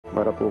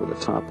right up over the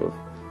top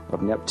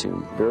of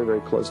Neptune, very,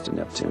 very close to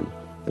Neptune.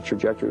 The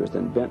trajectory was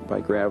then bent by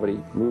gravity,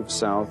 moved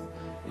south,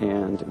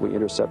 and we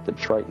intercepted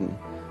Triton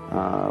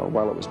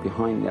while it was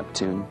behind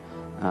Neptune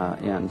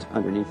and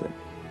underneath it.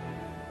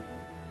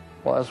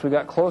 Well, as we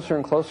got closer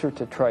and closer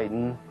to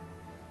Triton,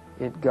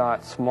 it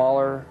got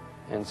smaller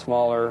and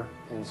smaller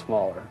and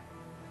smaller,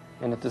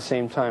 and at the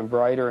same time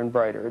brighter and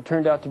brighter. It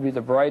turned out to be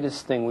the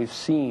brightest thing we've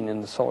seen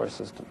in the solar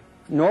system.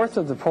 North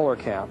of the polar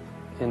cap,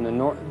 in the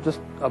north, just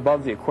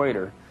above the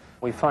equator,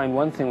 we find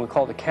one thing we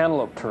call the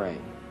cantaloupe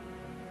terrain.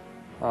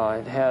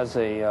 It has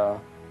a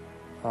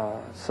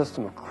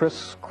system of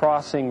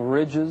crisscrossing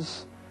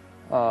ridges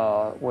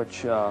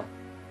which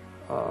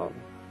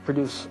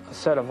produce a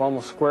set of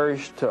almost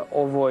squarish to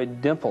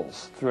ovoid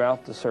dimples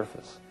throughout the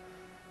surface.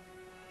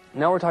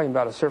 Now we're talking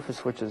about a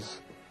surface which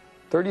is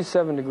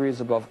 37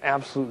 degrees above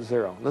absolute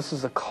zero. This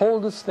is the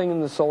coldest thing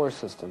in the solar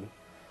system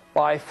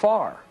by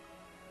far.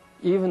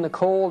 Even the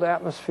cold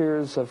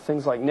atmospheres of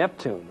things like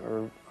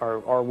Neptune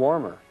are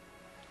warmer.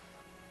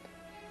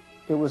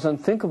 It was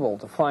unthinkable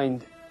to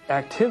find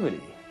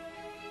activity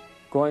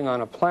going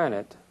on a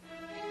planet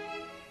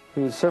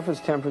whose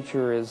surface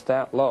temperature is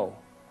that low.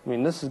 I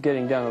mean, this is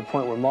getting down to the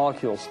point where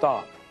molecules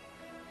stop.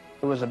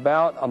 It was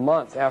about a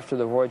month after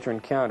the Voyager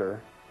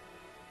encounter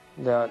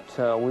that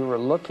we were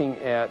looking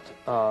at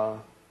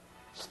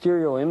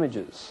stereo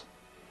images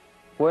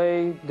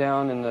way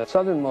down in the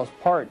southernmost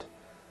part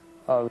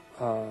of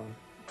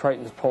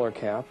Triton's polar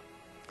cap,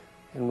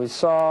 and we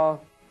saw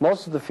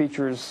most of the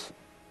features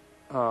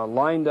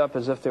lined up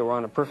as if they were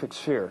on a perfect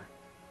sphere.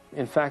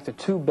 In fact, the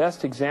two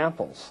best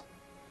examples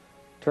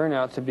turn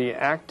out to be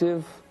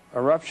active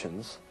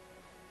eruptions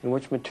in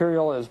which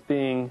material is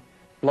being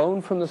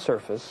blown from the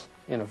surface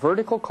in a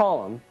vertical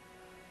column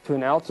to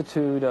an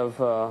altitude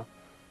of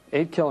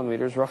 8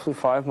 kilometers, roughly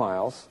 5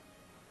 miles.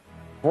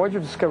 Voyager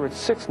discovered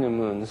 6 new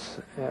moons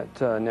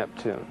at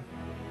Neptune.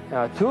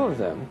 2 of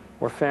them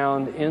were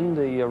found in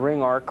the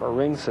ring arc or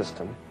ring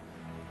system,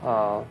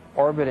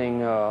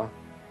 orbiting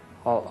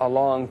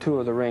along 2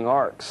 of the ring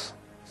arcs.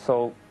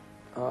 So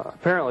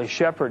apparently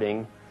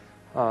shepherding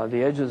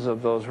the edges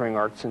of those ring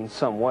arcs in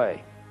some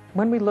way.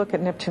 When we look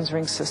at Neptune's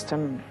ring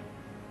system,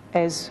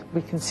 as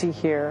we can see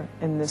here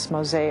in this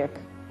mosaic,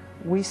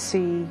 we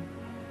see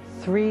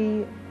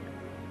 3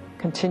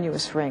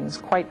 continuous rings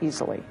quite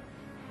easily.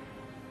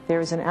 There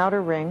is an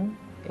outer ring.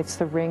 It's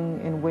the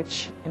ring in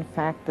which, in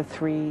fact, the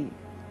 3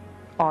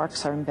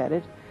 arcs are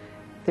embedded.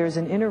 There's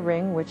an inner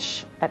ring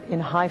which, in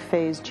high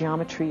phase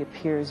geometry,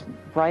 appears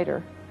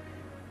brighter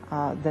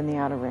than the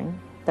outer ring.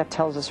 That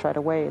tells us right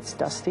away it's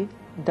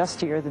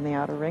dustier than the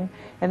outer ring.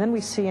 And then we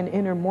see an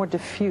inner, more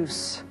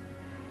diffuse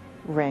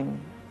ring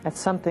at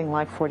something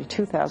like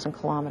 42,000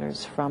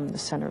 kilometers from the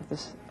center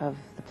of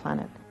the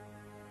planet.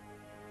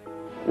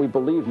 We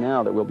believe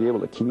now that we'll be able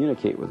to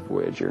communicate with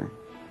Voyager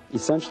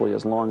essentially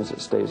as long as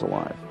it stays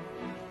alive.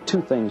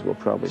 2 things will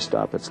probably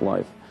stop its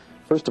life.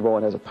 First of all,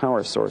 it has a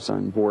power source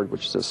on board,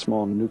 which is a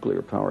small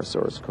nuclear power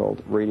source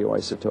called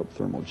radioisotope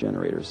thermal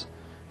generators.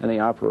 And they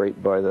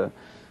operate by the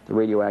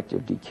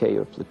radioactive decay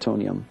of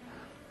plutonium,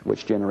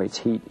 which generates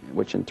heat,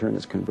 which in turn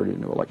is converted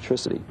into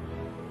electricity.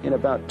 In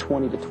about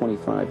 20 to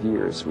 25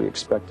 years, we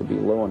expect to be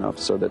low enough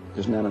so that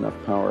there's not enough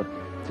power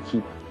to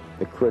keep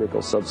the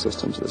critical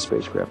subsystems of the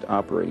spacecraft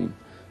operating.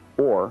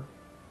 Or,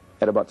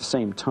 at about the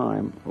same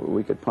time,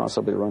 we could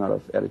possibly run out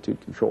of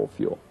attitude control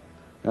fuel.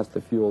 That's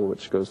the fuel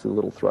which goes through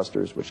little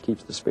thrusters, which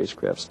keeps the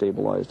spacecraft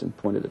stabilized and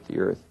pointed at the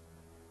Earth.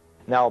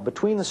 Now,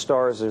 between the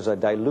stars, there's a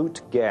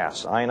dilute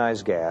gas,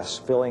 ionized gas,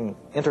 filling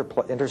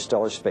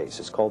interstellar space.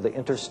 It's called the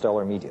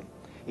interstellar medium.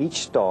 Each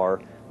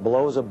star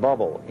blows a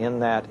bubble in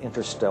that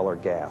interstellar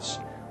gas.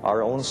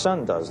 Our own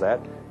sun does that.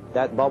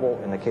 That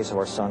bubble, in the case of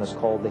our sun, is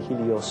called the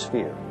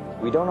heliosphere.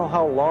 We don't know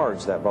how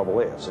large that bubble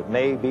is. It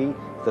may be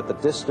that the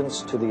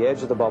distance to the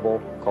edge of the bubble,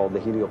 called the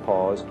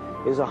heliopause,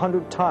 is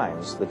 100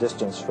 times the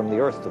distance from the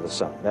Earth to the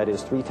sun. That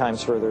is 3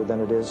 times further than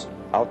it is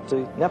out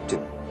to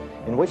Neptune.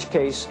 In which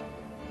case,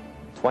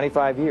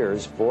 25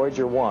 years,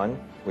 Voyager 1,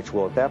 which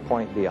will at that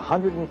point be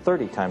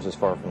 130 times as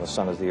far from the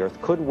sun as the Earth,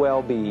 could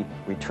well be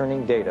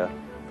returning data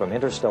from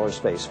interstellar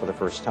space for the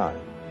first time.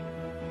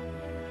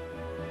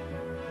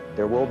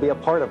 There will be a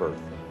part of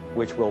Earth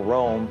which will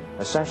roam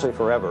essentially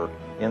forever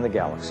in the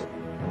galaxy,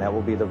 and that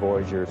will be the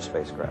Voyager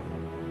spacecraft.